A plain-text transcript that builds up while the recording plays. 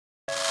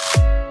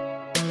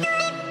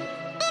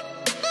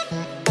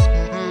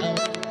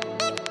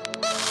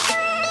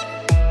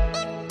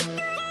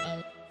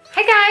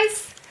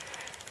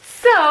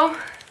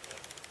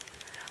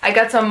I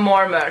got some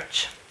more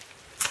merch.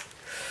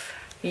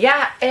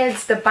 Yeah,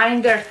 it's the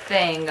binder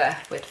thing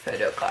with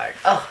photo card.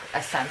 Oh,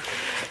 I sent.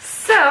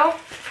 So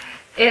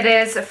it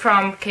is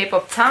from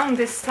K-pop Town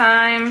this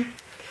time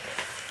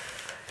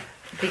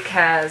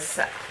because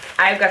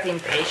I got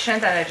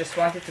impatient and I just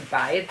wanted to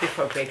buy it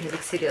before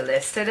grapemusiccd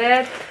listed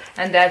it,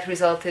 and that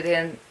resulted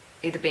in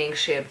it being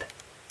shipped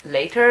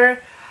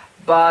later,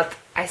 but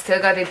I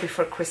still got it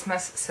before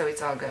Christmas, so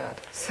it's all good.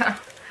 So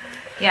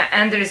yeah,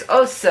 and there is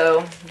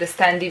also the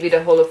Stande with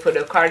a holo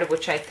photo card,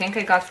 which I think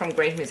I got from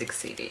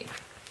grapemusiccd.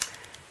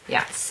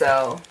 Yeah,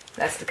 so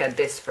let's look at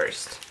this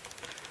first.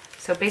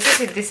 So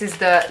basically this is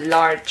the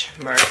large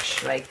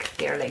merch, like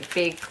they're like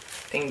big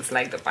things,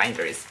 like the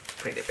binder is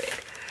pretty big.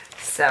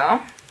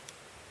 So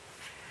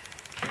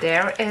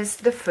there is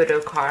the photo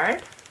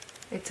card.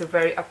 It's a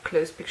very up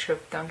close picture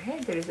of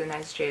Donghae. There is a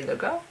nice J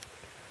logo,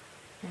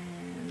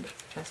 and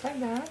just like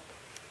that.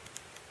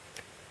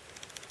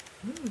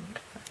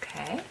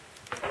 Okay,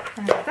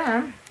 and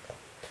then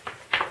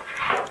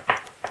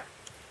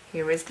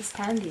here is the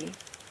Stande.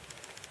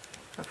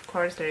 Of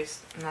course, there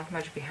is not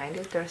much behind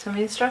it. There are some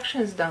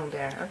instructions down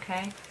there.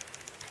 Okay,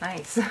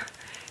 nice.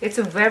 It's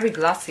a very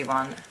glossy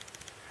one.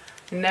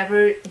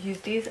 Never use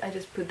these. I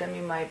just put them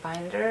in my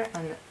binder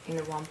and in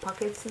the one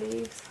pocket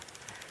sleeves.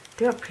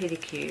 They're pretty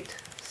cute.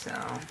 So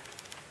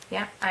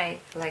yeah, I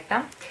like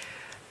them.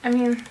 I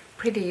mean,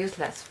 pretty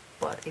useless,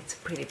 but it's a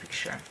pretty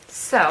picture.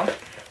 So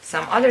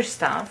some other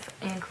stuff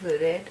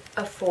included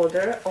a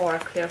folder or a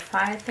clear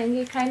file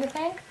thingy kind of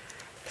thing.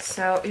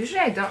 So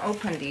usually I don't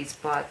open these,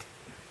 but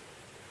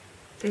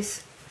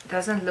this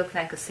doesn't look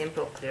like a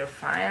simple clear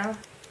file,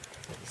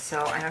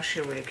 so I'm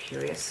actually really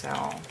curious.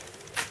 So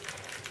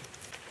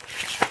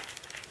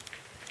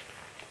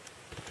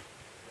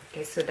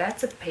okay, so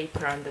that's a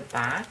paper on the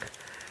back.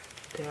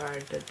 There are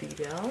the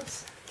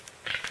details.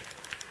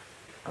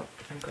 Oh,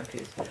 I'm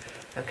confused.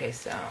 Okay,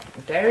 so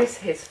there is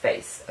his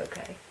face.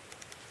 Okay,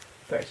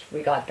 first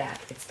we got that.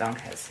 It's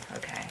Donghae's.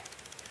 Okay,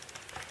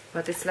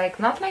 but it's like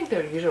not like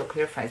the usual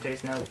clear files. There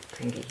is no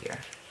thingy here,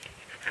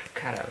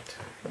 cutout,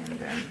 and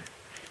then.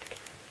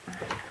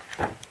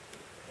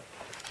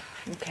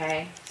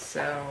 Okay,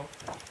 so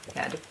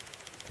yeah,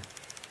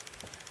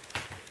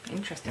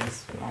 interesting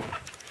small.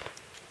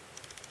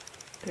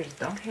 There's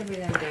Donghae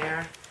written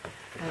there,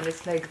 and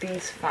it's like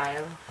this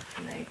file,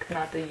 like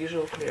not the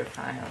usual clear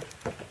file.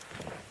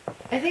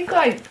 I think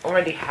I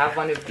already have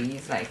one of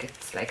these, like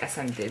it's like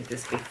SM did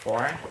this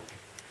before.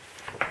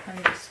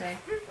 I'm just saying,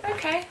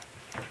 okay.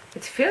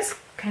 It feels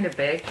kind of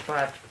big,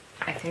 but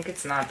I think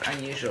it's not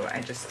unusual.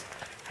 I just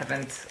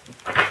haven't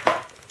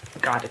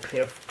got a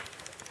clear.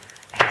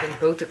 I haven't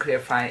bought a clear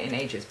file in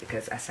ages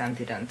because SM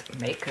didn't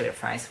make clear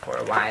files for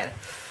a while.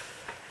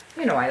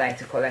 You know, I like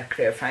to collect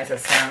clear files.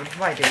 SM,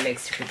 why do you make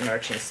stupid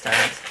merch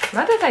instead?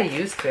 Not that I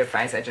use clear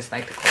files, I just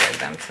like to collect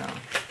them. So,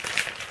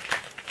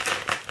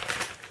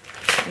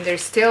 and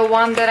there's still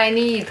one that I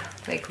need,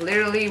 like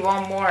literally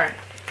one more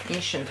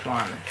ancient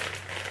one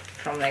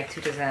from like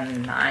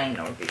 2009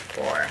 or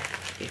before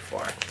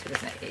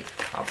 2008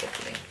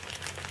 probably.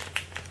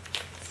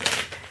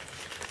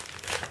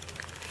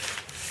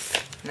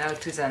 No,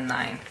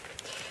 2009.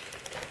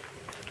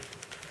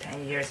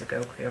 10 years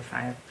ago, clear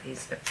file,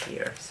 please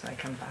appear so I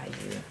can buy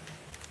you.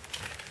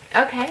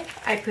 Okay,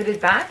 I put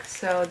it back,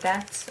 so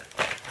that's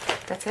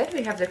it.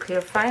 We have the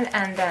clear file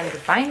and then the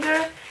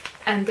binder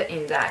and the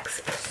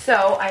index.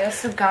 So I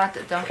also got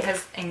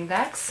Donghae's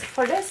index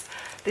for this.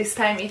 This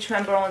time each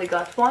member only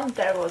got one.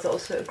 There was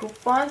also a group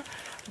one,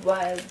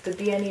 while the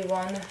DNE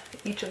one,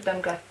 each of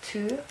them got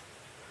two.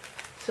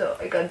 So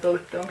I got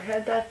both Donghae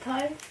at that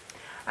time.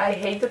 I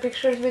hate the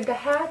pictures with the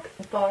hat,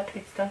 but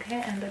it's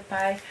Donghae and I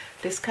buy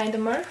this kind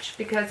of merch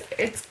because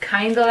it's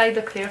kind of like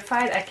the clear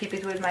file. I keep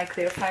it with my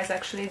clear files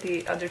actually,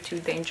 the other two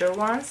danger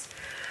ones.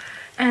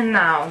 And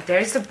now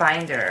there's the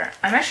binder.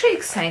 I'm actually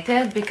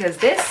excited because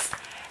this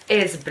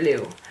is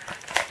blue.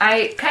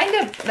 I kind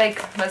of like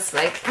was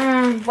like,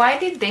 why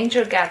did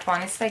danger get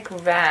one? It's like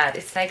red.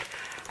 It's like,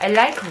 I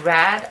like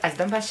red as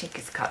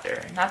Donghae's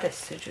color, not as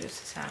Suju's.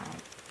 So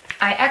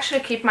I actually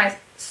keep my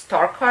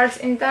star cards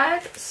in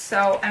that,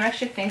 so I'm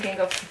actually thinking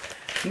of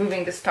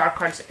moving the star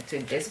cards to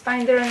this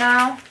binder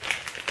now.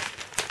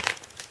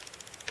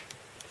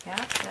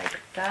 Yeah, like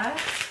that.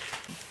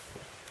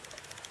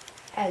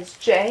 As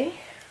J.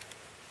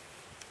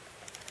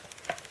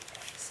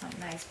 Some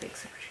nice big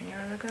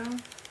슈퍼주니어 logo.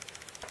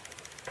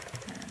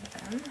 And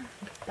then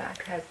the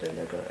back has the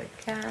logo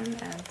again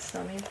and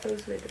some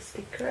infos with a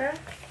sticker.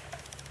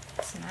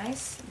 It's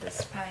nice. The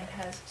spine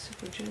has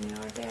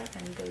슈퍼주니어 there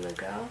and the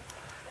logo.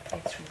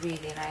 It's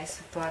really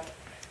nice, but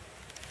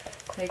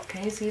like,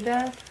 can you see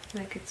that?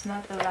 Like, it's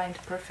not aligned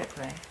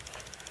perfectly.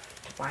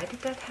 Why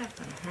did that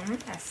happen?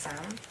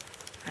 SM,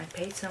 I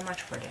paid so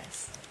much for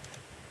this.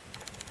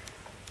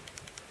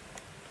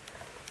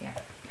 Yeah,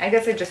 I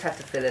guess I just have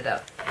to fill it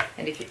up.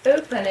 And if you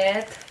open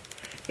it,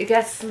 you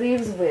get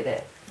sleeves with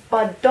it.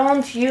 But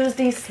don't use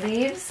these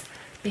sleeves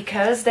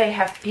because they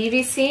have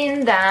PVC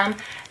in them,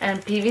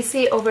 and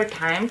PVC over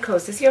time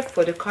causes your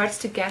photo cards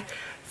to get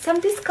some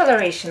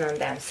discoloration on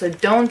them, so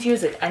don't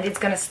use it, and it's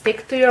gonna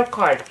stick to your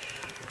card.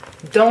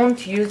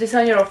 Don't use this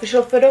on your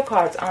official photo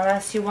cards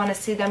unless you want to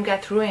see them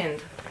get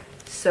ruined.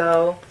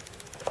 So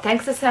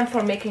thanks to Sam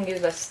for making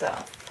use of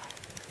stuff.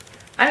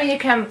 I mean, you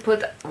can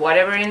put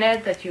whatever in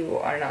it that you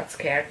are not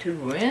scared to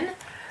ruin,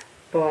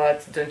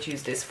 but don't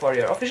use this for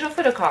your official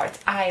photo cards.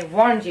 I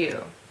warned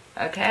you,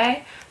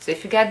 okay? So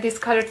if you get these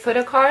colored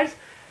photo cards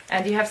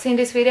and you have seen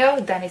this video,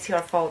 then it's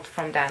your fault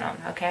from then on,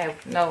 okay?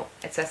 No,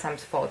 it's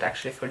Sam's fault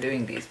actually for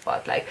doing these,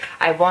 but like,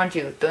 I warned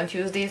you, don't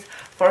use these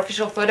for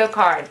official photo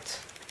cards.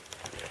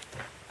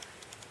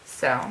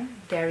 So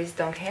there is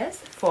Donghae's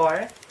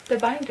for the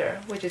binder,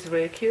 which is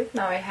really cute.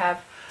 Now I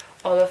have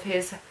all of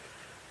his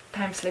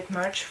time slip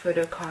merch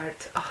photo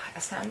cards. Oh,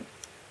 SM,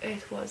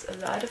 it was a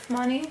lot of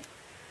money,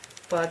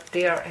 but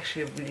they are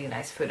actually really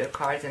nice photo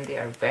cards, and they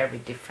are very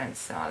different.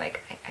 So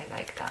like I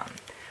like them.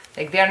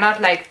 Like, they are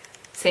not like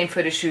same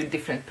photo shoot,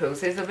 different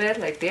poses of it.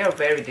 Like, they are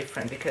very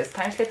different because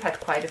time slip had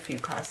quite a few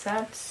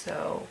concepts.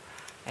 So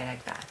I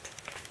like that.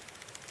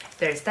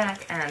 There's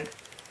that, and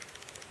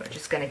we're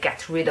just gonna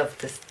get rid of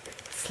the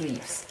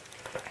sleeves.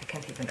 I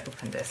can't even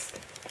open this.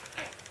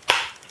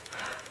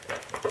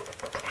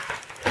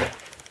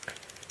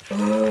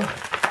 Ugh.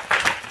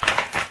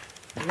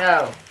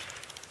 No,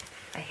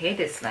 I hate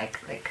this. Like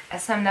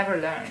SM never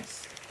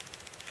learns.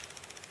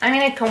 I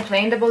mean, I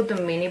complained about the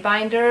mini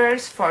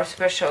binders for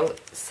Special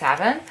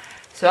 7.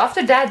 So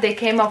after that, they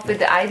came up with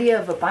the idea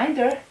of a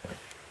binder.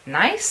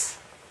 Nice,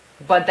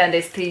 but then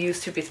they still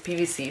use stupid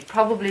PVC.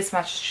 Probably it's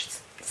much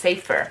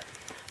safer.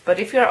 But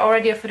if you're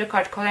already a photo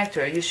card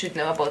collector, you should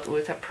know about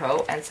Ultra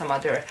Pro and some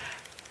other,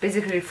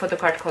 basically photo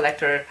card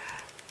collector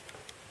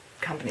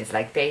companies.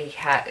 Like, they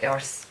have,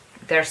 or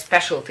their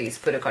specialty is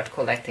photo card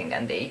collecting,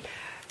 and they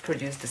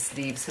produce the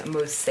sleeves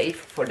most safe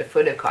for the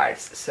photo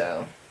cards.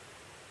 So,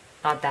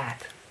 not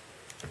that.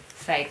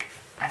 It's like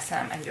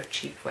SM and your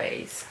cheap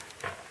ways.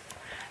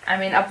 I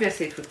mean,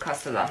 obviously it would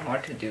cost a lot more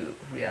to do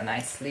real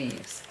nice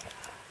sleeves,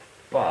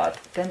 but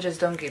then just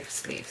don't give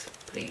sleeves,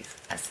 please.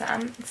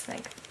 SM, it's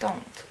like,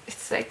 don't.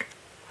 It's like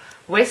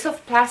waste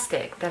of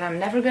plastic that I'm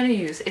never gonna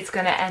use. It's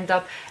gonna end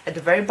up at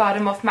the very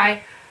bottom of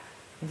my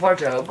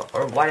wardrobe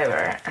or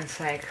whatever, and it's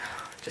like,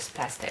 just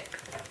plastic.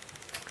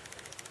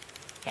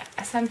 Yeah,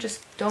 SM,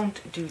 just don't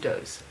do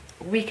those.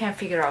 We can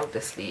figure out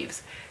the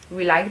sleeves.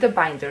 We like the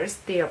binders,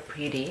 they are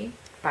pretty.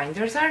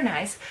 Binders are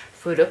nice.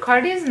 Photo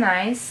card is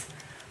nice.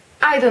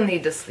 I don't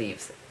need the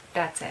sleeves.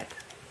 That's it.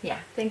 Yeah,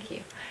 thank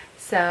you.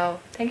 So,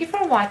 thank you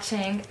for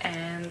watching,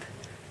 and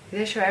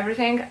did I show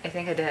everything? I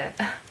think I did.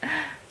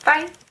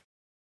 Bye!